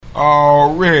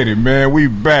Already, man. We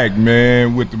back,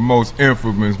 man, with the most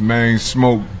infamous, man.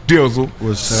 Smoke Dizzle.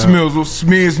 What's up? Smizzle.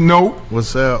 Smiz Note.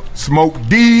 What's up? Smoke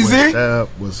Deezy.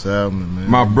 What's happening, man?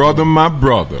 My brother.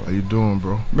 How you doing,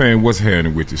 bro? Man, what's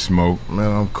happening with you, Smoke? Man,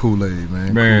 I'm Kool-Aid,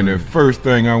 man. Man, Kool-Aid. the first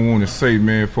thing I want to say,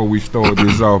 man, before we start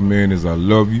this off, man, is I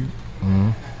love you. Mm-hmm.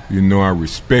 You know I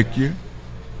respect you.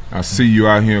 I see you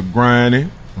out here grinding.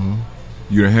 Mm-hmm.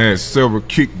 You done had several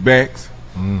kickbacks,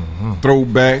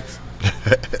 throwbacks,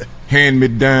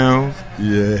 hand-me-downs,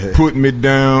 Yeah. put me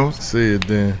down, Say it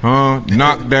then.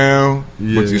 knock down,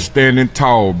 Yeah. but you're standing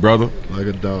tall, brother. Like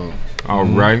a dog. All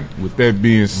right. With that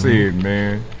being said,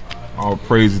 man, all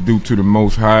praise is due to the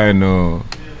Most High, and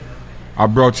I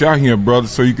brought you out here, brother,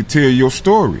 so you could tell your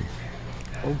story.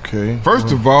 Okay.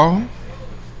 First of all,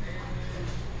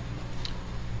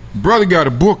 brother got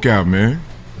a book out, man.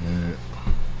 Yeah.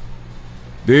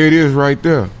 There it is, right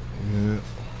there. Yeah.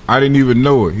 I didn't even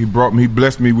know it. He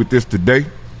blessed me with this today.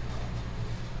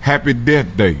 Happy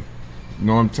Death Day. You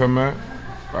know what I'm talking about?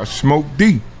 I Smoke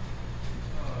D.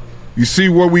 You see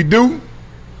what we do?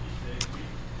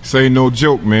 This ain't no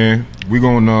joke, man. We're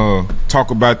gonna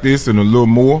talk about this and a little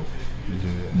more. Yeah.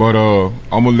 But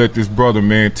I'm gonna let this brother,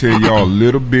 man, tell y'all a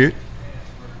little bit.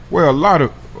 Well, a lot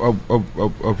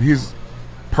of his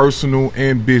personal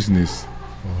and business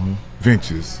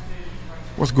ventures.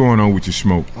 What's going on with your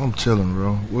Smoke? I'm chilling,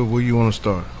 bro. Where you want to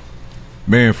start?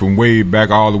 Man, from way back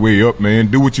all the way up,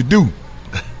 man. Do what you do.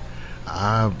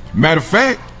 Matter of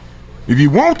fact, if you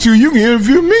want to, you can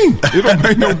interview me. It don't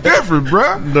make no difference,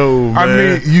 bro. No, man. I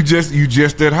mean, you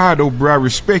just that high, though, bro. I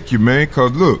respect you, man.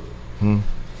 Cause look,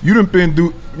 you done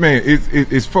been man.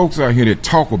 It's folks out here that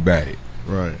talk about it.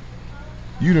 Right.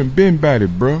 You done been about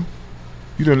it, bro.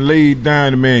 You done laid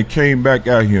down and, man, came back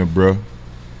out here, bro.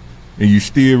 And you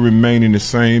still remaining the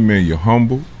same, man. You're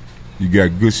humble. You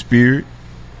got good spirit.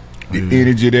 The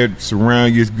energy that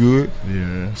surround you is good.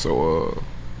 Yeah. So,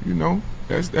 you know,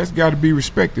 that's got to be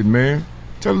respected, man.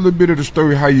 Tell a little bit of the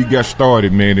story how you got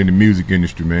started, man, in the music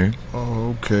industry, man.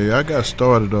 Oh, okay. I got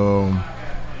started.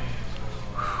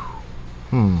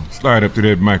 Slide up to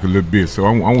that mic a little bit. So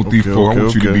I want these folks. I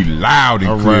want you to be loud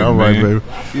and clear, all right, man.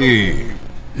 baby. Yeah.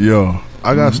 Yeah.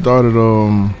 I got started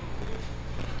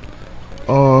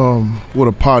with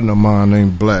a partner of mine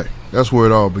named Black. That's where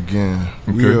it all began.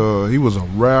 Okay. He was a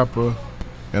rapper,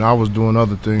 and I was doing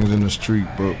other things in the street.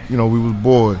 But you know, we was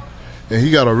bored, and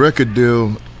he got a record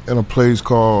deal in a place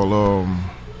called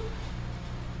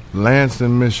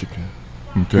Lansing, Michigan.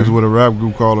 Okay. It's with a rap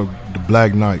group called the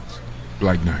Black Knights.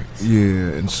 Black Knights.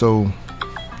 Yeah, and so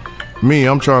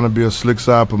I'm trying to be a slick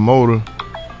side promoter.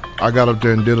 I got up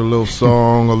there and did a little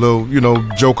song, a little, you know,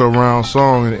 joking around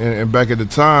song, and back at the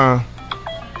time,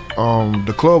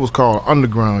 the club was called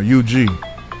Underground, UG,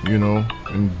 you know,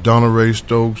 and Donna Ray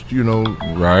Stokes, you know,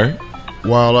 Right.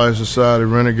 Wildlife Society,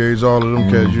 Renegades, all of them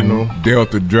cats, you know.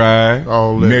 Delta Drive.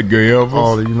 All that. Medgar Evers.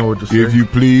 All that, you know what to say. If you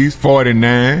please.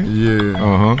 49.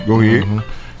 Yeah. Go ahead.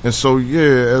 And so,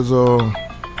 yeah, as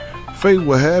fate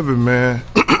would have it, man,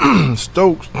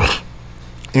 Stokes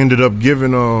ended up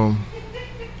giving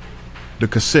the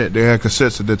cassette. They had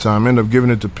cassettes at that time. Ended up giving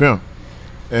it to Pimp.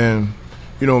 And,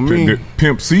 you know, me.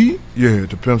 Pimp C? Yeah,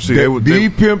 to Pimp C.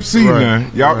 Pimp C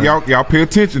right, now. right. Y'all pay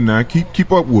attention now.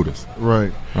 Keep up with us.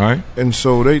 Right. All right? And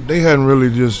so they hadn't really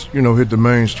just, you know, hit the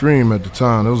mainstream at the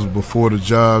time. It was before the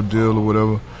Job deal or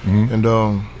whatever.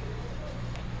 And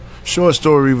short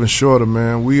story even shorter,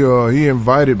 man. He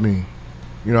invited me.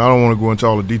 You know, I don't want to go into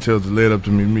all the details that led up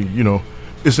to me, you know,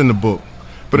 it's in the book.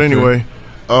 But anyway,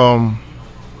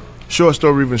 short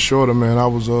story even shorter, man. I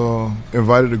was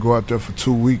invited to go out there for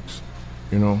 2 weeks,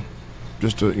 you know,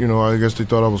 just to, you know, I guess they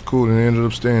thought I was cool, and I ended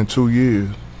up staying 2 years,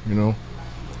 you know.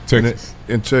 Texas.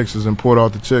 In Texas, in Port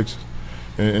Arthur, Texas.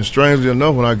 And strangely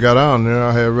enough, when I got out there,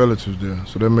 I had relatives there,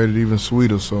 so that made it even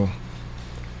sweeter. So,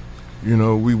 you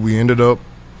know, we ended up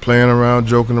playing around,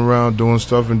 joking around, doing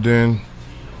stuff, and then,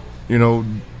 you know,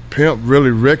 Pimp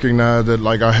really recognized that,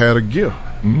 like, I had a gift.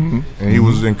 And he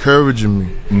was encouraging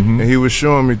me, and he was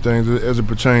showing me things as it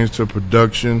pertains to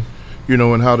production, you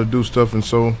know, and how to do stuff. And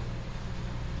so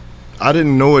I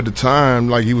didn't know at the time,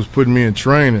 like, he was putting me in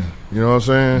training, you know what I'm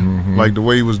saying? Like the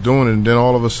way he was doing it. And then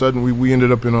all of a sudden we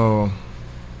ended up in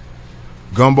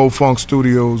Gumbo Funk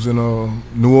Studios in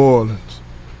New Orleans.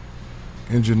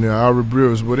 Engineer Ira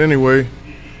Brewers. But anyway,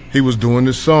 he was doing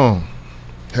this song.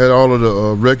 Had all of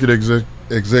the record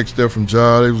execs there from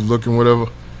Jive. They was looking, whatever.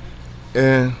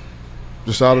 And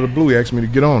just out of the blue, he asked me to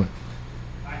get on it.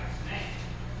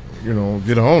 You know,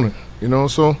 get on it. You know,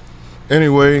 so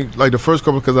anyway, like the first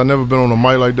couple, because I never been on a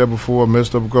mic like that before. I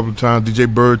messed up a couple of times.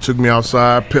 DJ Bird took me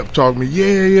outside, pep talked me,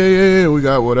 yeah, we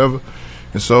got whatever.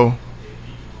 And so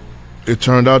it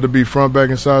turned out to be front, back,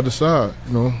 and side to side.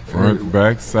 You know, front,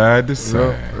 back, side to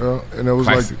side. Yeah. And it was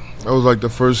Classic. like the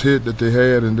first hit that they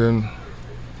had, and then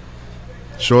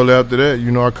shortly after that,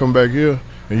 you know, I come back here,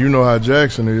 and you know how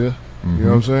Jackson is. Mm-hmm. You know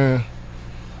what I'm saying?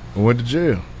 I went to jail.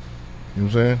 You know what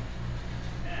I'm saying?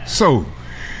 So,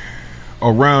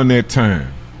 around that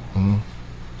time,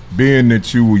 being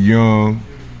that you were young,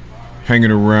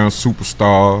 hanging around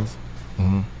superstars,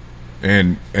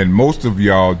 and most of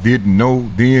y'all didn't know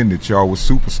then that y'all were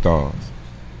superstars.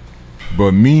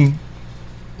 But me,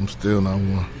 I'm still not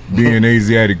one. being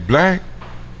Asiatic black,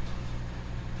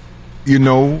 you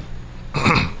know,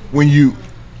 I'm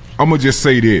gonna just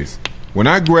say this. When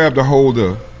I grabbed a hold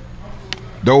of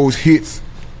those hits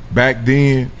back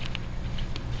then,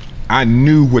 I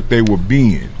knew what they were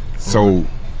being. So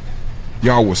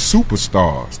y'all were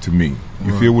superstars to me.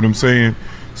 You feel what I'm saying?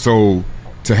 So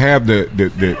to have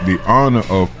the honor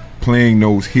of playing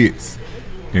those hits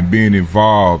and being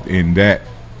involved in that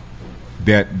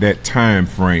time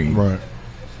frame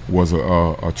was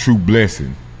a true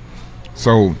blessing.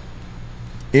 So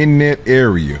in that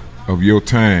area of your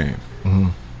time,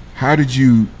 how did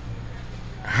you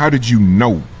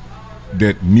know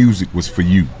that music was for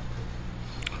you?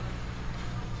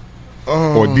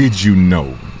 Or did you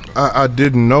know? I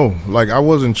didn't know. Like, I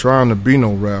wasn't trying to be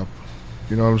no rapper.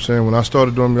 You know what I'm saying? When I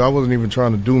started doing music, I wasn't even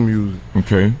trying to do music.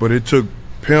 Okay. But it took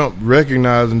Pimp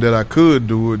recognizing that I could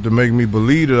do it to make me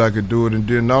believe that I could do it, and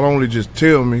then not only just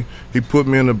tell me, he put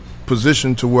me in a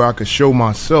position to where I could show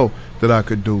myself that I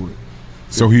could do it.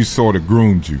 So he sort of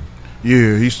groomed you.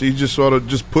 Yeah, he just sort of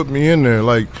just put me in there.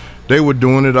 Like, they were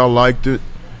doing it, I liked it,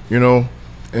 you know,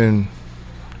 and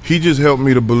he just helped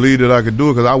me to believe that I could do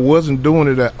it because I wasn't doing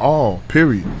it at all,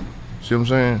 period. See what I'm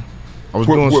saying? I was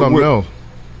doing something else.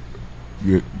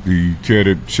 Do you care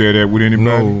to share that with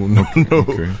anybody? No.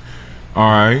 Okay. All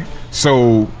right.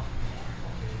 So,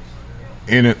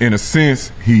 in a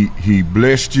sense, he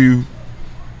blessed you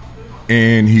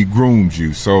and he groomed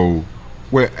you. So,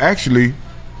 well, actually,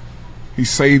 he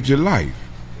saved your life.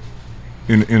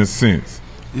 In a sense.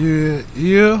 Yeah.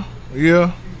 Okay.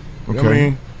 I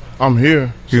mean, I'm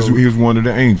here. He was one of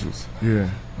the angels. Yeah.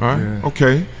 All right.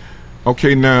 Yeah.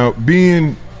 Okay. Now,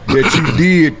 being that you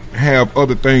did have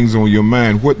other things on your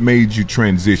mind, what made you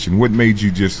transition? What made you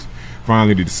just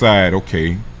finally decide,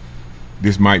 okay,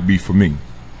 this might be for me?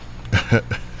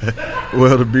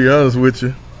 Well, to be honest with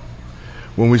you,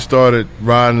 when we started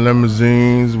riding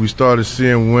limousines, we started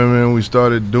seeing women, we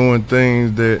started doing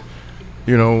things that,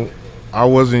 you know, I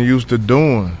wasn't used to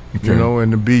doing, you know,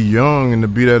 and to be young and to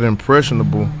be that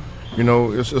impressionable, you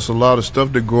know, it's a lot of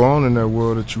stuff that go on in that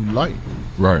world that you like.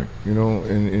 Right. You know,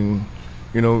 and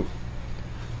you know,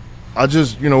 I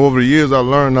just, you know, over the years I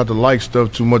learned not to like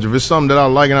stuff too much. If it's something that I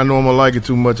like and I know I'm gonna like it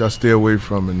too much, I stay away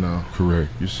from it now.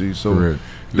 Correct. You see, so correct.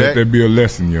 Let that be a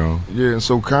lesson, y'all. Yeah, and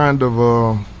so kind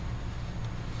of,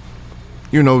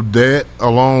 you know, that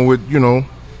along with, you know,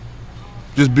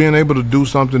 just being able to do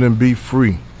something and be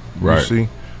free. Right. You see,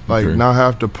 like not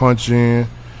have to punch in.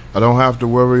 I don't have to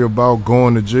worry about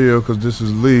going to jail because this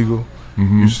is legal.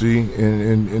 You see,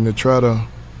 and to try to,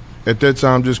 at that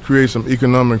time, just create some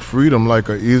economic freedom, like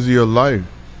an easier life.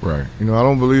 Right. You know, I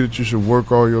don't believe that you should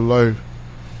work all your life,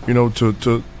 you know,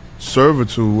 to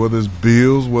servitude, whether it's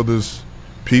bills, whether it's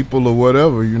people or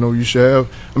whatever. You know, you should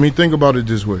have, I mean, think about it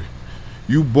this way.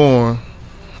 You born,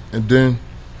 and then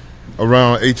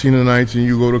around 18 or 19,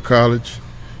 you go to college.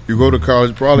 You go to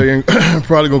college, probably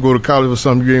gonna go to college for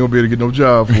something you ain't gonna be able to get no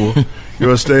job for. You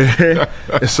understand?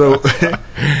 And so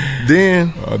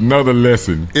then another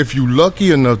lesson. If you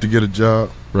lucky enough to get a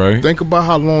job, right? Think about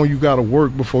how long you gotta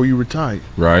work before you retire.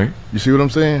 Right. You see what I'm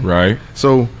saying? Right.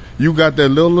 So you got that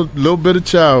little bit of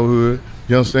childhood,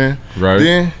 you understand? Right.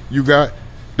 Then you got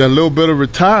that little bit of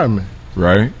retirement.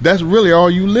 Right. That's really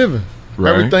all you living.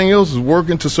 Right. Everything else is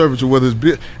working to servitude, whether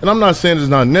it's and I'm not saying it's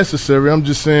not necessary. I'm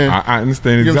just saying I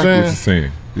understand exactly what you're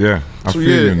saying. Yeah, I feel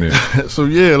you in there. So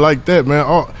yeah, like that, man.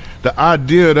 The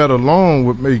idea that alone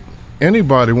would make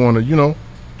anybody want to, you know,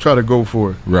 try to go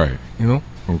for it. Right. You know.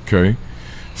 Okay.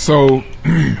 So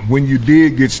when you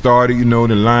did get started, you know,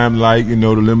 the limelight, you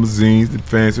know, the limousines, the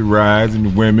fancy rides, and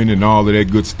the women, and all of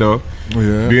that good stuff.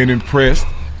 Yeah. Being impressed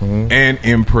and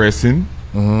impressing.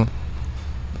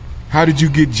 How did you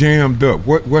get jammed up?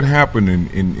 What happened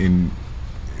in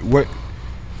what?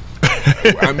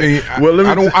 I mean, well,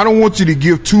 I don't want you to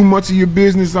give too much of your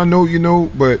business. I know you know,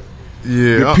 but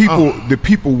yeah, the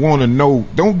people want to know.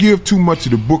 Don't give too much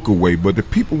of the book away, but the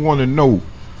people want to know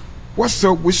what's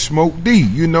up with Smoke D.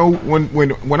 You know,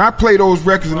 when I play those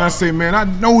records and I say, man, I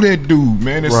know that dude,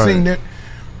 man. I seen that.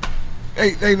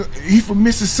 he from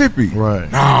Mississippi.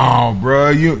 Right. No,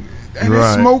 bro, that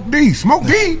Right. ain't Smoke D. Smoke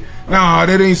D? Nah,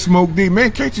 that ain't Smoke D.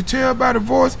 Man, can't you tell by the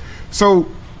voice? So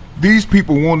these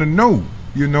people want to know,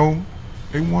 you know.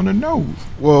 They want to know.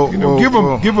 Well, you know,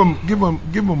 well,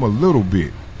 give them a little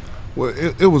bit. Well,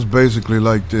 it was basically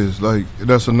like this. Like,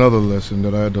 that's another lesson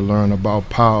that I had to learn about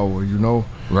power, you know?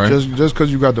 Right. Just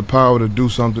because you got the power to do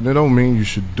something, it don't mean you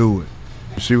should do it.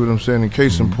 You see what I'm saying? In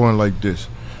case in point like this.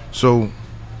 So,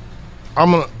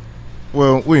 well,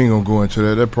 we ain't going to go into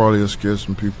that. That probably will scare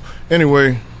some people.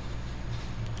 Anyway,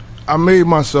 I made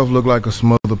myself look like a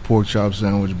smothered pork chop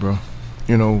sandwich, bro.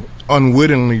 You know,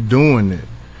 unwittingly doing it.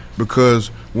 Because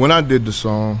when I did the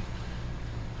song,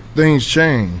 things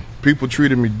changed. People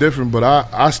treated me different, but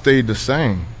I stayed the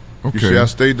same. Okay. You see, I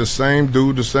stayed the same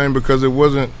dude, the same, because it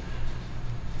wasn't.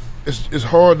 It's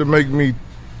hard to make me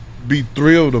be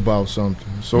thrilled about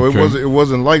something. So Okay. it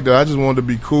wasn't like that. I just wanted to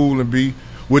be cool and be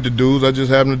with the dudes. I just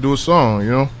happened to do a song,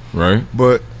 you know. Right.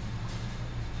 But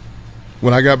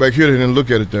when I got back here, they didn't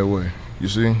look at it that way. You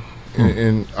see,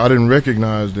 and I didn't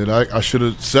recognize that. I should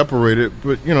have separated,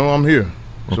 but you know, I'm here,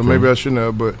 so Okay. maybe I shouldn't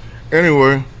have. But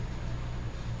anyway.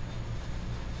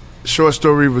 Short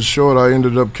story was short, I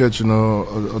ended up catching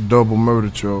a double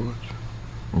murder charge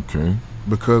Okay.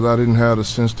 because I didn't have the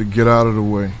sense to get out of the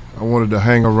way. I wanted to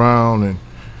hang around and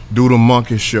do the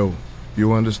monkey show.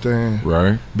 You understand?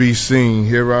 Right. Be seen.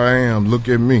 Here I am. Look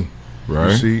at me.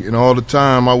 Right. You see? And all the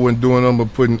time I wasn't doing nothing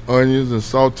but putting onions and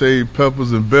sauteed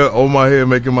peppers and bell on my head,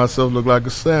 making myself look like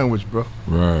a sandwich, bro.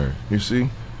 Right. You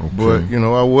see? Okay. But, you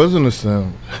know, I wasn't a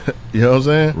sandwich. You know what I'm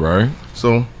saying? Right.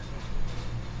 So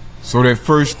that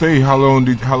first day, how long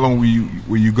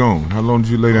were you gone? How long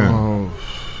did you lay down?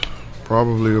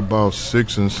 probably about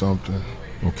 6 and something.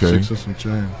 Okay. 6 and some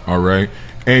change. All right.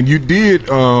 And you did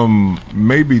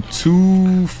maybe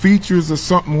 2 features or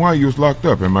something while you was locked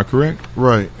up. Am I correct?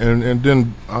 Right, and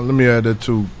then let me add that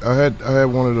too. I had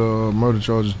one of the murder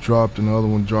charges dropped, and the other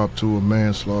one dropped to a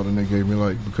manslaughter, and they gave me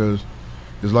because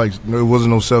it's like there wasn't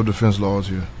no self-defense laws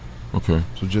here, Okay.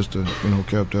 so just to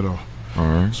cap that off. All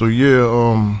right. So yeah,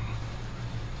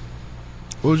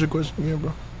 what was your question again,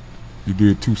 bro? You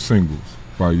did 2 singles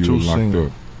while you 2 were locked singles.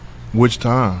 up. Which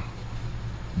time?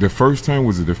 The first time,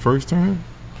 was it the first time?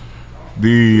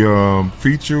 The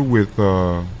feature with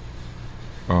High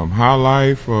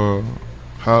Life. No.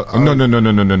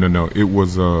 It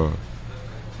was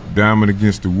Diamond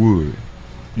Against the Wood.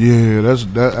 Yeah,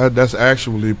 that's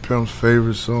actually Pimp's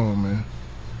favorite song, man.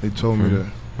 They told me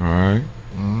that. All right.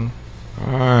 Mm-hmm.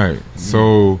 All right.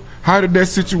 So, how did that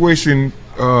situation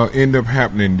end up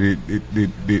happening?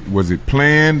 Was it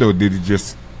planned, or did it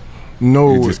just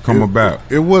come about?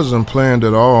 It wasn't planned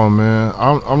at all, man.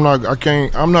 I'm not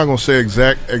gonna say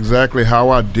exactly how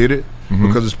I did it,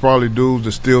 because it's probably dudes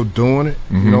that's still doing it.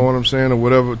 You know what I'm saying,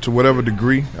 or to whatever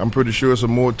degree. I'm pretty sure it's a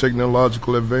more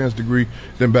technological advanced degree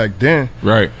than back then.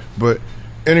 Right. But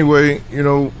anyway,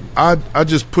 I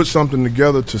just put something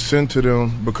together to send to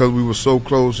them because we were so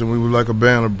close and we were like a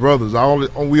band of brothers.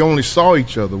 We only saw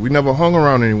each other. We never hung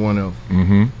around anyone else.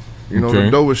 Mm-hmm. The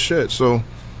door was shut. So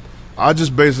I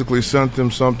just basically sent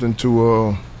them something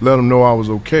to let them know I was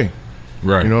okay.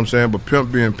 Right. You know what I'm saying? But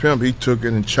Pimp being Pimp, he took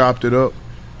it and chopped it up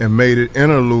and made it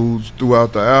interludes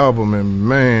throughout the album. And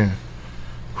man,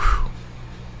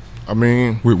 I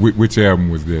mean, which album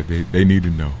was that? They need to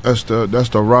know. that's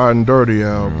the Riding Dirty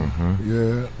album.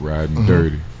 Yeah, Riding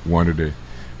Dirty, one of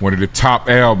the top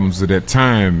albums of that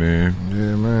time, man.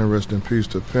 Yeah, man. Rest in peace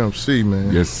to Pimp C,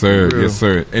 man. Yes, sir. For real. Yes,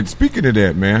 sir. And speaking of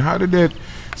that, man, how did that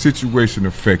situation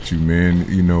affect you, man?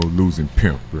 Losing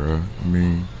Pimp, bro. I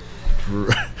mean,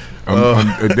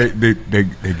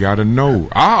 they gotta know.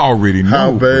 I already know.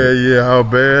 How bad? bro. Yeah, how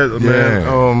bad,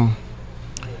 man.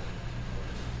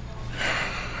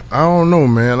 I don't know,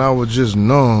 man. I was just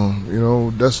numb.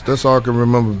 That's all I can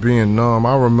remember, being numb.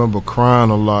 I remember crying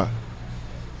a lot.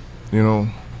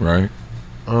 Right.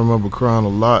 I remember crying a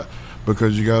lot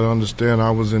because you got to understand,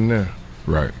 I was in there.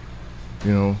 Right.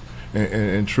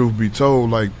 And truth be told,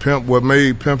 like Pimp, what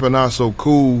made Pimp and I so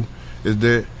cool is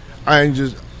that I ain't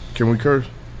just. Can we curse?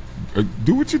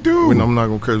 Do what you do. I'm not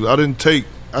gonna curse. I didn't take.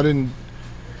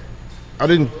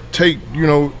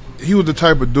 He was the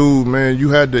type of dude, man.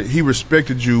 He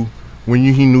respected you when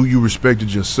he knew you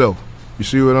respected yourself. You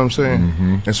see what I'm saying?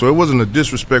 Mm-hmm. And so it wasn't a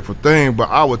disrespectful thing, but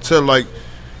I would tell, like,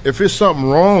 if it's something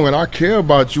wrong and I care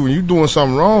about you and you doing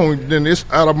something wrong, then it's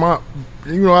out of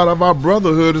our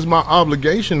brotherhood, it's my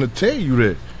obligation to tell you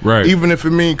that. Right. Even if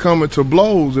it means coming to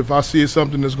blows, if I see it's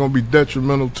something that's going to be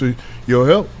detrimental to your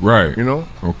health. Right.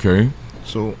 Okay.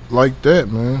 So, like that,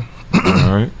 man. All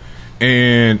right.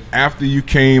 And after you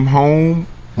came home,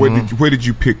 where did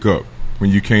you pick up? when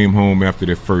you came home after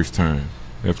that first time,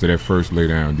 after that first lay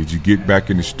down? Did you get back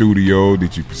in the studio?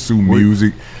 Did you pursue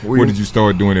music? What did you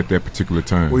start doing at that particular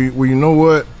time? Well, you know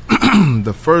what?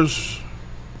 The first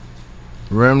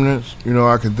remnants,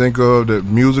 I can think of that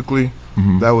musically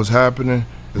that was happening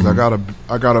is I got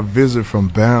a visit from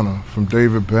Banner, from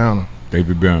David Banner.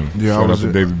 David Banner. Yeah, shout out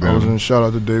to David Banner. Shout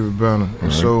out to David Banner.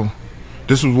 And so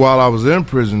this was while I was in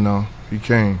prison now. He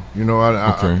came.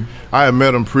 I had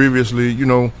met him previously,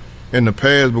 in the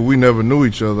past, but we never knew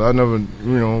each other. I never,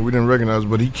 we didn't recognize,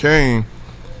 but he came,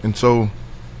 and so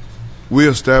we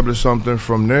established something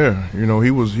from there.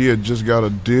 He had just got a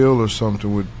deal or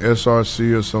something with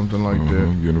SRC or something like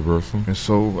that. Universal. And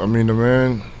so, I mean, the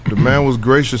man was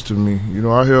gracious to me.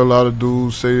 I hear a lot of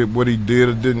dudes say what he did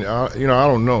or didn't. I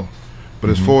don't know. But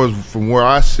as far as from where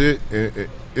I sit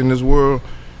in this world,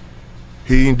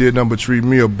 he ain't did nothing but treat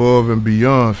me above and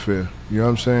beyond fair. You know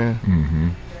what I'm saying? Mm-hmm.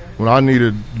 When I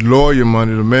needed lawyer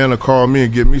money, the man would call me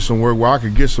and get me some work where I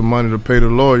could get some money to pay the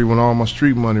lawyer when all my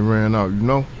street money ran out,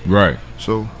 Right.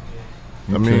 So,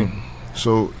 I mean,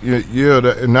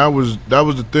 and that was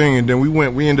the thing. And then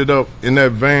we ended up in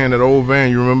that van, that old van.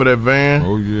 You remember that van?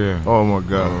 Oh, yeah. Oh, my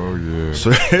God. Oh, yeah.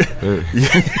 So,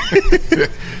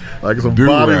 like some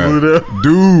bodies in there.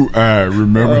 Do I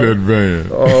remember that van?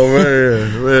 Oh,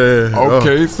 man.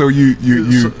 Okay, so you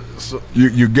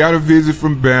got a visit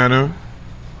from Banner.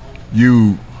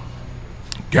 You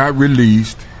got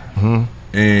released,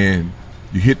 and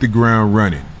you hit the ground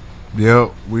running. Yeah,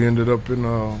 we ended up in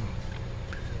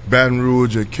Baton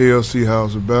Rouge at KLC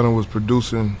House. And Banner was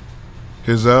producing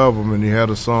his album, and he had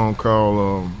a song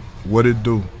called "What It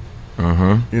Do."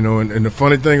 And the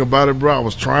funny thing about it, bro, I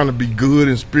was trying to be good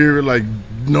in spirit, like,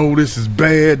 no, this is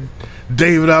bad,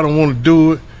 David, I don't want to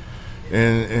do it,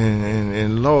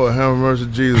 and Lord have mercy,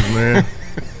 Jesus, man.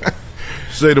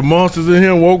 Say the monsters in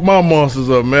here woke my monsters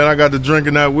up, man. I got to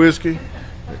drinking that whiskey.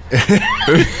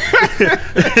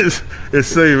 It's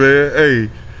say, man, hey.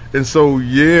 And so,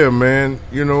 yeah, man,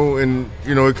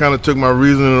 it kind of took my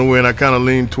reasoning away, and I kind of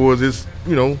leaned towards this,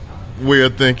 way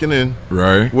of thinking, and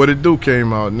What It Do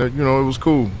came out, and it was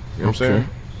cool. You know what I'm saying?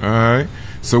 All right.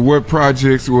 So, what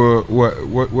projects were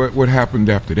what happened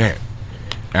after that?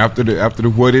 After the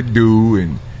What It Do,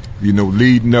 and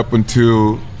leading up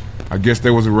until, I guess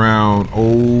that was around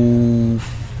 04.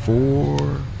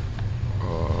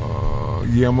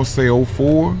 I'm gonna say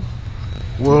 04.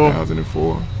 Well,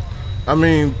 2004. I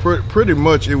mean, pretty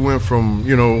much it went from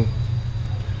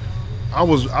I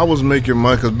was making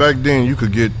money, because back then you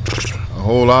could get a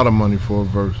whole lot of money for a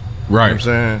verse. Right. You know what I'm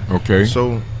saying? Okay.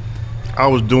 So I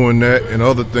was doing that and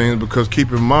other things, because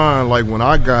keep in mind, like, when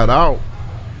I got out,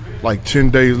 like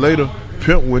 10 days later,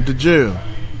 Pimp went to jail.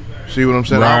 See what I'm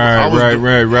saying? Right. I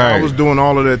was doing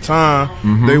all of that time.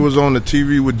 They was on the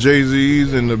TV with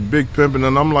Jay-Z's and the Big Pimpin',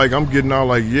 and I'm getting out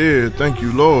like, yeah, thank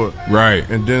you, Lord. Right.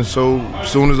 And then so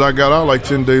soon as I got out, like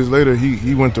 10 days later,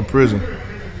 he went to prison.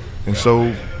 And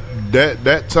so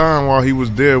that time while he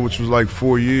was there, which was like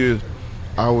 4 years,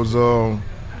 I was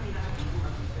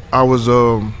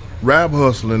rap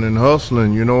hustling,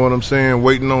 you know what I'm saying,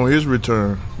 waiting on his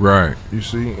return. Right. You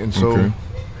see? And so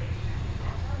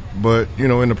but,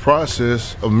 in the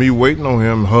process of me waiting on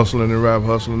him, hustling and rap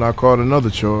hustling, I caught another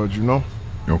charge,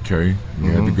 Okay. You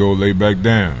had to go lay back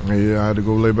down. Yeah, I had to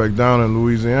go lay back down in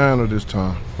Louisiana this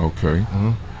time. Okay.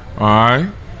 All right.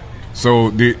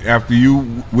 So after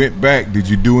you went back, did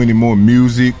you do any more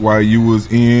music while you was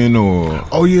in, or?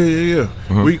 Oh, yeah.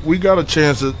 We got a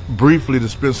chance to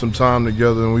spend some time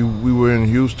together, and we were in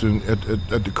Houston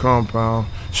at the compound.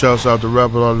 Shouts out to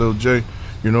Rapper Lil J.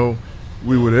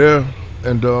 We were there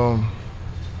and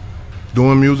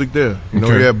doing music there. He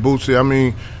had Bootsy. I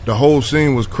mean, the whole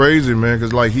scene was crazy, man,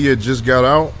 because like he had just got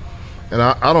out, and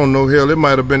I don't know, hell, it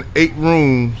might have been 8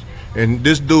 rooms, and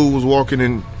this dude was walking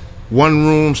in one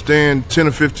room, staying 10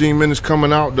 or 15 minutes,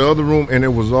 coming out the other room, and it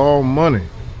was all money.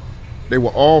 They were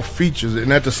all features,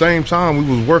 and at the same time, we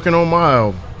was working on my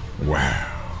album. Wow.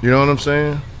 You know what I'm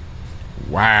saying?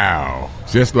 Wow.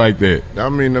 Just like that. I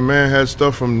mean, the man had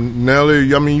stuff from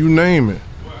Nelly, I mean, you name it.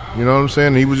 You know what I'm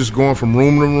saying? He was just going from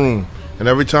room to room. And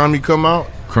every time he come out,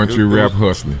 country rap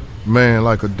hustling. Man,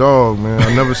 like a dog, man.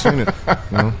 I never seen it.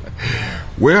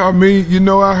 Well, I mean,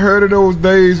 I heard of those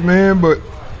days, man, but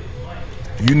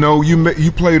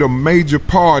you played a major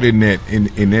part in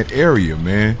that area,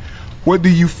 man. What do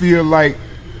you feel like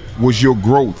was your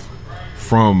growth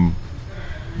from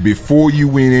before you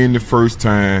went in the first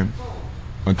time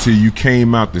until you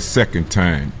came out the second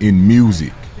time in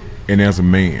music and as a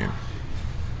man?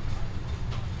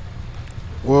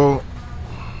 Well,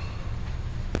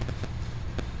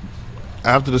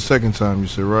 After the second time, you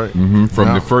said, right? From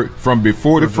Now- the from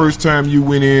before the first time you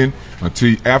went in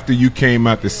until after you came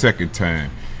out the second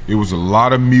time, it was a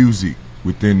lot of music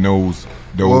within those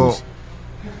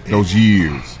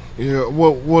years. Yeah,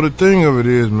 well, the thing of it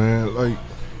is, man, like,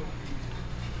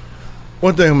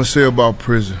 one thing I'm going to say about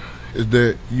prison is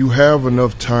that you have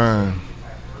enough time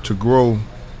to grow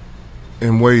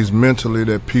in ways mentally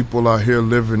that people out here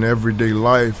living everyday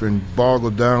life and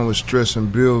boggled down with stress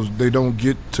and bills, they don't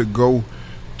get to go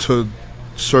to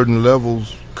certain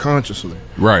levels consciously.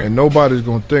 Right. And nobody's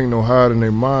going to think no higher in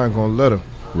their mind going to let them.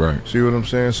 Right. See what I'm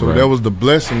saying? So Right. that was the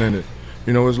blessing in it.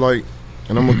 You know, it's like,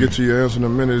 and I'm going to get to your answer in a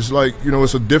minute, it's like, you know,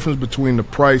 it's a difference between the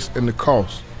price and the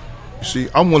cost. You see,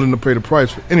 I'm willing to pay the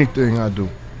price for anything I do,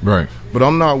 Right. but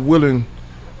I'm not willing,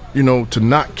 you know, to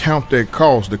not count that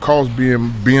cost. The cost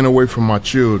being away from my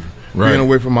children, Right. being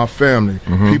away from my family,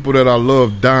 people that I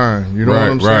love dying. You know what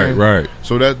I'm saying? Right.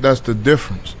 So that's the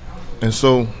difference. And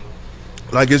so,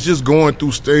 like, it's just going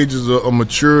through stages of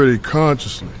maturity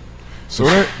consciously. So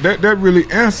that really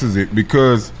answers it,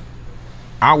 because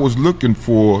I was looking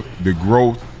for the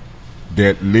growth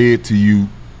that led to you,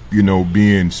 you know,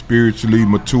 being spiritually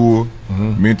mature,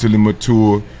 mentally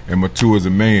mature, and mature as a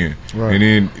man. Right. And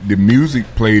then the music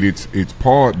played its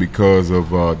part because of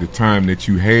the time that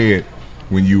you had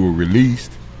when you were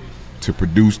released to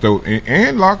produce those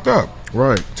and locked up,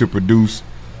 Right. to produce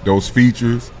those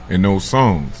features and those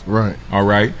songs. Right. All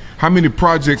right. How many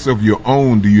projects of your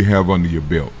own do you have under your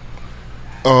belt?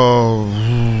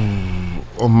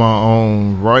 On my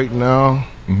own right now.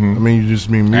 I mean, you just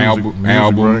mean music,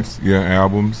 Albums, right? yeah,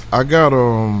 albums. I got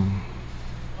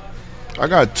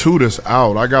two that's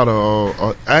out. I got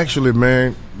actually,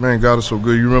 man, God is so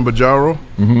good. You remember Jaro?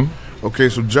 Okay,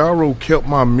 so Jaro kept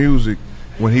my music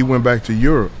when he went back to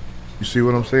Europe. You see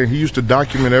what I'm saying? He used to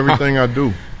document everything I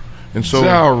do, and so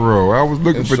Jaro, I was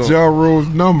looking and for so- Jaro's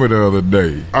number the other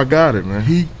day. I got it, man.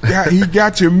 He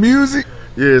got your music.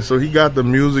 Yeah, so he got the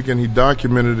music and he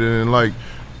documented it, and like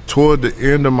toward the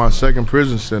end of my second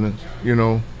prison sentence, you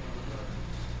know,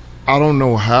 I don't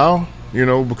know how, you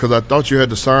know, because I thought you had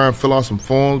to sign, fill out some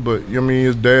forms, but I mean,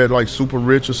 his dad like super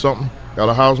rich or something, got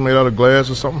a house made out of glass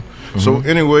or something. So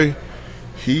anyway,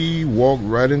 he walked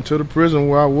right into the prison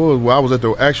where I was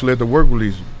actually at the work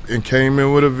release, and came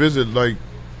in with a visit like,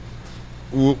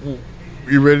 you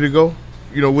ready to go?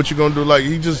 You know, what you gonna do? Like,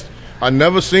 I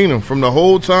never seen him from the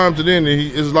whole time to then.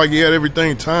 It's like he had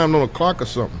everything timed on a clock or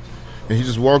something. And he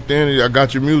just walked in, I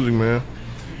got your music, man.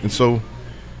 And so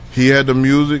he had the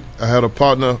music. I had a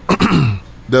partner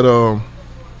that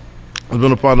has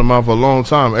been a partner of mine for a long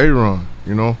time, Aaron,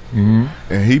 you know.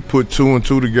 And he put two and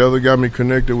two together, got me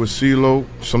connected with CeeLo.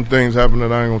 Some things happened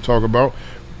that I ain't gonna talk about.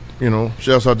 You know,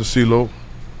 shouts out to CeeLo.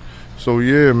 So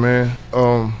yeah, man.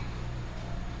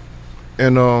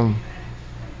 And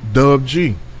Dub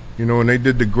G. You know, and they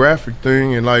did the graphic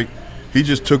thing, and like he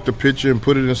just took the picture and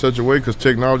put it in such a way because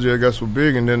technology I got so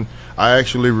big, and then I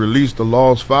actually released the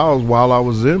Lost Files while I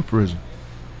was in prison.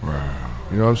 Wow.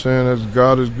 You know what I'm saying? That's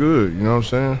God is good. You know what I'm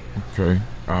saying? Okay.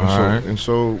 All And so, right. and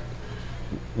so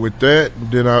with that,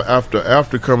 then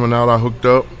after coming out, I hooked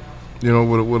up, you know,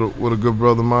 with a good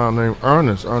brother of mine named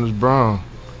Ernest Brown.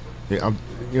 Yeah,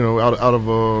 you know, out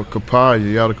of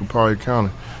Copiah, out of Copiah County.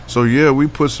 So yeah, we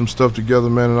put some stuff together,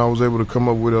 man, and I was able to come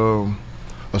up with a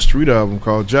street album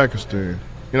called Jackistan.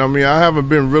 You know what I mean? I haven't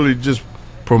been really just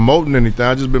promoting anything.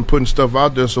 I just been putting stuff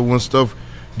out there, so when stuff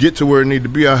get to where it need to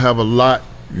be, I have a lot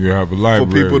You have a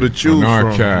library for people to choose an from.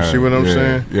 archive. You see what I'm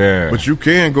saying? Yeah. But you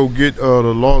can go get the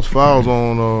Lost Files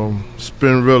on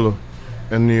Spinrilla,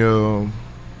 and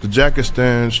the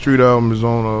Jackistan street album is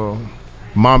on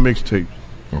my mixtape.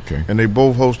 Okay. And they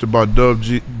both hosted by Dub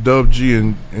G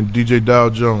and DJ Dow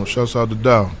Jones. Shouts out to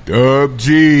Dow. Dub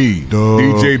G. Dub.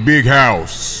 DJ Big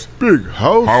House. Big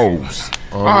house. House.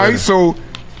 All Alright. right, so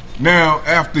now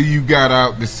after you got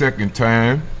out the second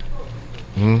time,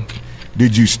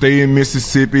 did you stay in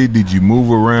Mississippi? Did you move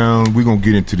around? We're going to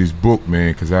get into this book,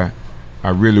 man, because I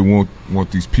really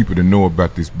want these people to know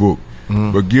about this book.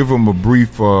 But give them a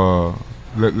brief,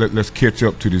 let's catch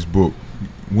up to this book.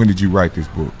 When did you write this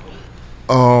book?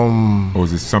 Or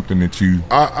is it something that you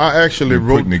I actually been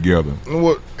wrote putting together?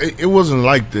 Well, it wasn't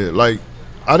like that. Like,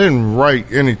 I didn't write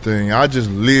anything. I just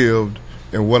lived,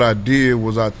 and what I did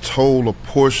was I told a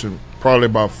portion, probably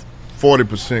about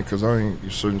 40%, because I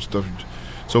ain't certain stuff.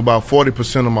 So about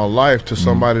 40% of my life to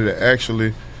somebody that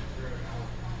actually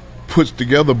puts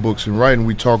together books and writing.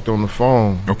 We talked on the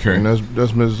phone. Okay. And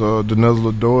that's Ms.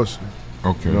 Denezla Dorsey.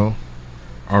 Okay. You know.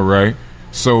 All right.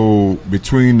 So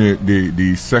between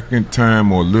the second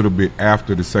time or a little bit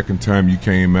after the second time you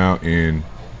came out in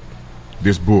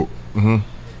this book,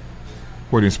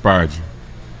 What inspired you?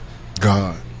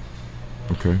 God.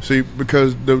 Okay. See,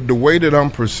 because the way that I'm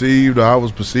perceived, or I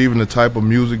was perceiving the type of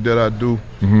music that I do,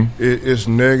 it's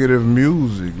negative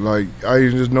music. Like, I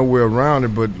there's no way around it,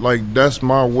 but like that's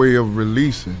my way of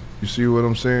releasing. You see what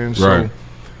I'm saying? Right. So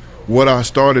what I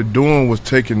started doing was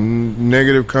taking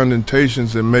negative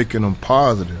connotations and making them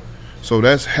positive. So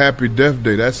that's Happy Death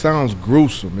Day. That sounds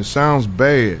gruesome. It sounds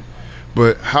bad.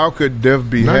 But how could death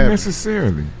be Not happy?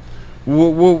 necessarily.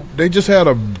 Well, they just had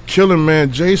a Killing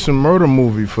Man Jason murder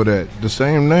movie for that, the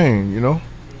same name, you know?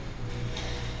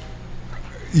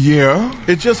 Yeah.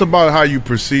 It's just about how you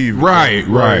perceive it. Right.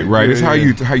 Yeah, It's how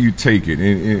yeah. you take it.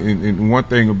 And one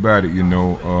thing about it, you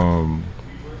know,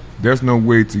 there's no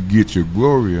way to get your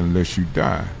glory unless you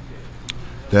die.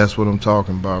 That's what I'm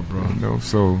talking about, bro. You know,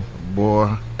 so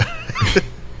Boy.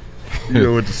 You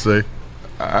know what to say.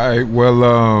 all right.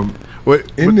 Well,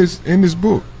 in this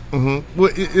book. Well,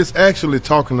 it's actually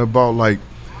talking about like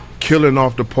killing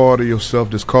off the part of yourself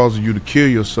that's causing you to kill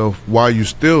yourself while you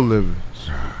still living.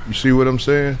 You see what I'm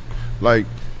saying? Like,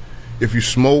 if you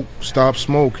smoke, stop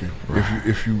smoking. Right.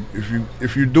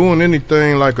 If you're doing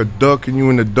anything like a duck and you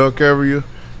in the duck area,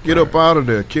 get up out of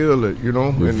there, kill it. You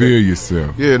know, Reveal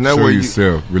yourself. Yeah, and that show way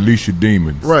yourself. Release your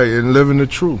demons. right, and living the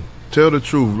truth. Tell the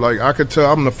truth. Like I could tell,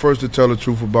 I'm the first to tell the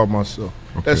truth about myself.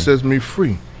 Okay. That sets me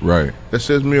free. Right. That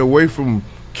sets me away from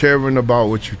caring about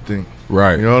what you think.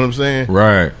 Right. You know what I'm saying?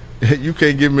 Right. You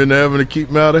can't get me in heaven to keep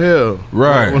me out of hell.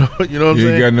 Right. You know what I'm You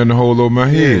saying? ain't got nothing to hold over my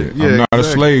head. Yeah, I'm not a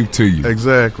exactly. slave to you.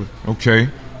 Exactly. Okay.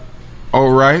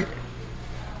 All right.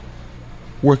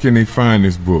 Where can they find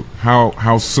this book?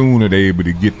 How soon are they able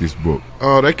to get this book?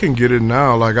 They can get it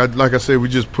now. Like I said, we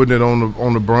just putting it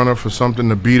on the burner for something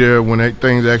to be there when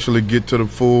things actually get to the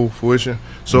full fruition.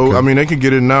 So Okay. I mean, they can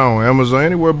get it now on Amazon,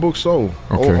 anywhere books sold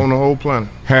Okay. on the whole planet.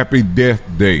 Happy Death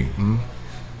Day.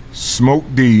 Smoke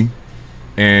D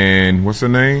and what's her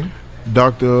name?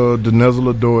 Dr.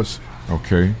 Denezla Dorsey.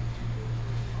 Okay.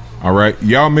 All right.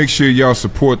 Y'all make sure y'all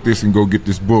support this and go get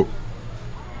this book.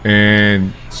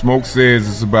 And Smoke says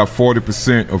it's about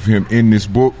 40% of him in this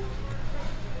book.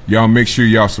 Y'all make sure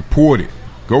y'all support it.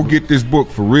 Go get this book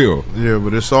for real. Yeah,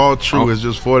 but it's all true. Oh. It's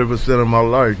just 40% of my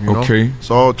life. You know? Okay. It's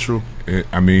all true.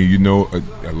 I mean, you know,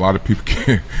 a lot of people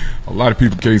can't. A lot of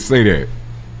people can't say that.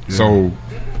 So,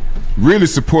 really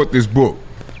support this book.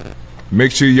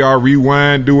 Make sure y'all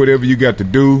rewind, do whatever you got to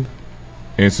do,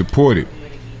 and support it.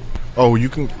 Oh, you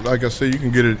can, like I said, you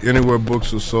can get it anywhere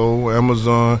books are sold,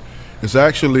 Amazon. It's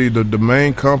actually, the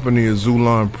main company is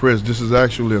Zulon Press. This is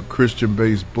actually a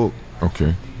Christian-based book.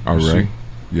 Okay. All You right. see?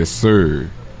 Yes, sir.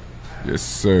 Yes,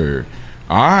 sir.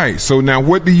 All right. So now,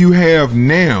 what do you have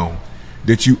now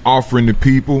that you offering to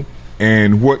people,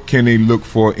 and what can they look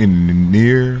for in the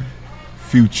near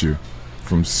future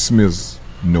from Smith's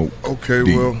Note? Okay,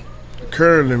 D? well,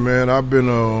 currently, man, I've been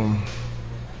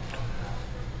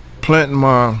planting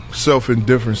myself in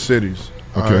different cities.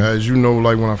 Okay. As you know,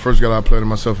 like when I first got out, I planted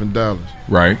myself in Dallas.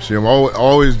 Right. See, I'm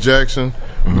always Jackson,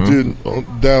 then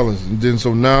Dallas, and then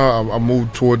so now I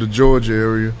moved toward the Georgia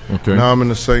area. Okay. Now I'm in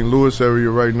the St. Louis area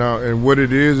right now, and what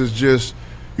it is just,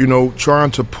 you know,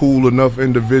 trying to pool enough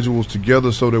individuals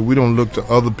together so that we don't look to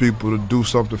other people to do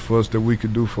something for us that we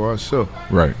could do for ourselves.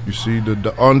 Right. You see,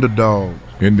 the underdog.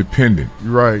 Independent.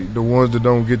 Right, the ones that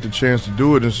don't get the chance to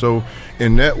do it. And so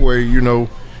in that way, you know,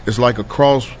 it's like a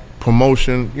cross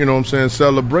promotion, you know what I'm saying,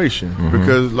 celebration.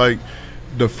 Because like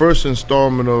the first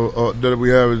installment of that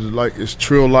we have is like, it's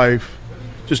Trill Life,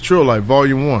 just Trill Life,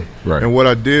 Volume 1. Right. And what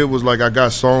I did was like I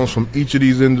got songs from each of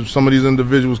these, some of these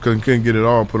individuals because I couldn't get it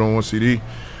all put on one CD.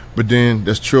 But then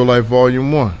that's Trill Life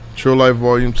Volume 1, Trill Life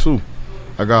Volume 2.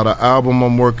 I got an album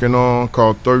I'm working on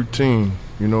called 13.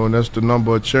 You know, and that's the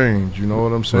number of change. You know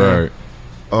what I'm saying?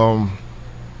 Right.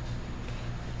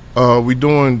 We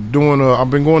doing. I've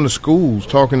been going to schools,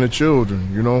 talking to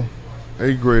children. You know,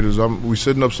 8th graders. We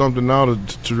setting up something now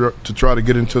to try to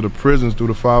get into the prisons through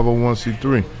the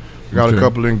 501c3. We got Okay. a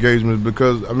couple of engagements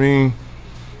because I mean,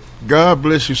 God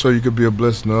bless you so you could be a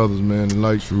blessing to others, man. And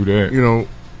like, True that. you know,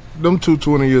 them 2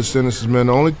 20-year sentences, man.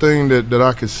 The only thing that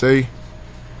I could say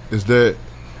is that,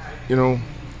 you know,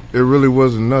 it really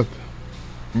wasn't nothing.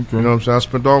 Okay. You know what I'm saying? I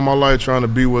spent all my life trying to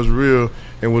be what's real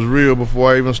and was real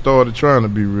before I even started trying to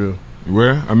be real.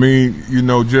 Well, I mean, you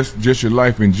know, just your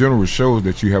life in general shows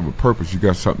that you have a purpose. You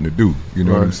got something to do. You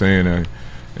know what I'm Right. saying? And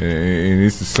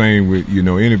it's the same with, you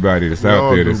know, anybody that's We out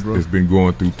all there do, that's bro. been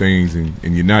going through things and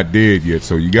you're not dead yet,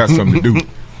 so you got something to do.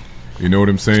 You know what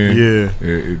I'm saying? Yeah.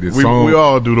 The We song,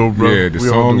 all do though, bro. yeah, the We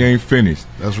all song do. ain't finished.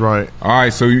 That's right. All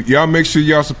right, so y'all make sure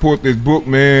y'all support this book,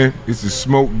 man. It's a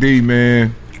Smoke D,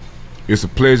 man. It's a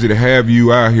pleasure to have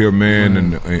you out here,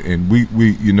 man. And we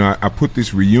you know, I put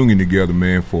this reunion together,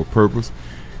 man, for a purpose,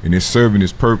 and it's serving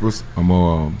its purpose.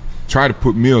 I'm try to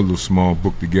put me a little small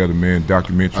book together, man,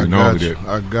 documentary and all of that.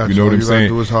 I got you know what I'm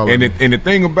saying? And the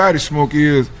thing about it, Smoke,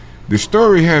 is the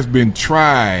story has been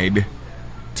tried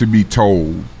to be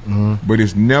told, but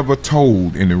it's never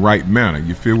told in the right manner.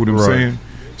 You feel what I'm saying?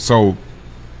 So,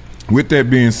 with that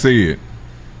being said,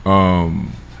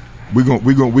 we're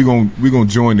gonna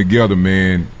join together,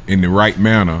 man, in the right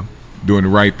manner, doing the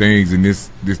right things, and this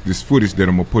footage that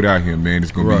I'm gonna put out here, man,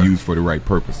 is gonna be used for the right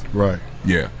purpose. Right.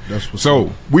 Yeah. That's what's so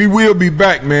up. We will be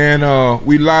back, man.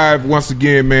 We live once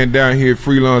again, man, down here at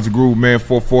Freelance Groove, man,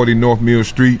 440 North Mill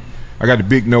Street. I got the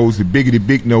big nose, the biggity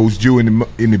big nose Jew in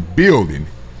the building.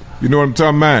 You know what I'm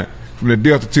talking about? From the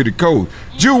Delta to the coast.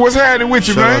 Jew, what's happening with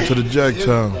you, man? Shout out to the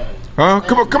Jacktown. Huh?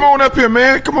 Come on up here,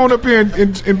 man. Come on up here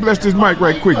and bless this mic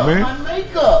right quick, man.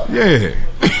 Yeah.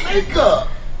 Makeup.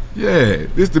 Yeah.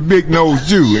 This the big nose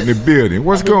Jew in the building.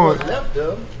 What's going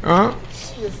on? Huh?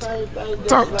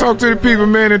 Talk to the people,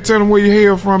 man, and tell them where you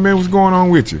hail from, man. What's going on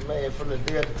with you? Man, from the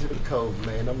Delta to the coast,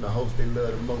 man. I'm the host they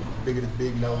love the most. Bigger than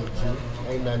big nose Jew.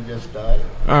 Ain't nothing just started.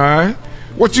 All right.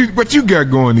 What you got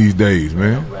going these days,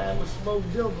 man? I'm riding with Smoke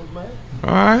Jumper, man.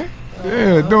 All right.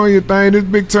 Yeah, doing your thing. This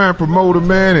big time promoter,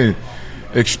 man, and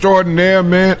extraordinaire,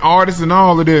 man, artist and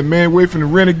all of that, man. Way from the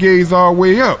Renegades all the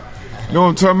way up. You know what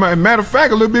I'm talking about? And matter of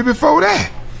fact, a little bit before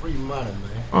that. Free money,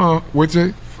 man. What's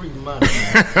it? Free money,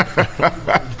 man.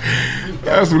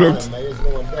 That's what I'm. Man, it's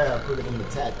going down. Put it in the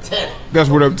Titanic. That's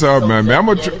what I'm talking about, man.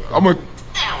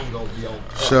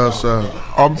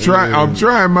 I'm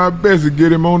trying my best to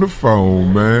get him on the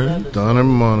phone, man. Done and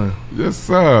money. Yes,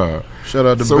 sir. Shout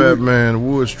out to Batman,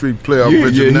 Wood Street player,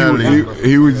 Richard Natalie.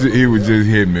 He was just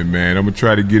hitting me, man. I'm gonna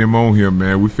try to get him on here,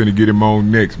 man. We finna get him on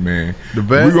next, man. The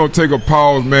band? We gonna take a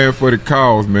pause, man, for the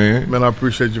cause, man. Man, I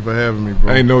appreciate you for having me,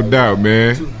 bro. Ain't no doubt,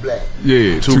 man. Too black.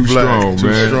 Yeah, too black, strong, too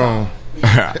man. strong. All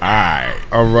right.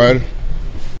 All right.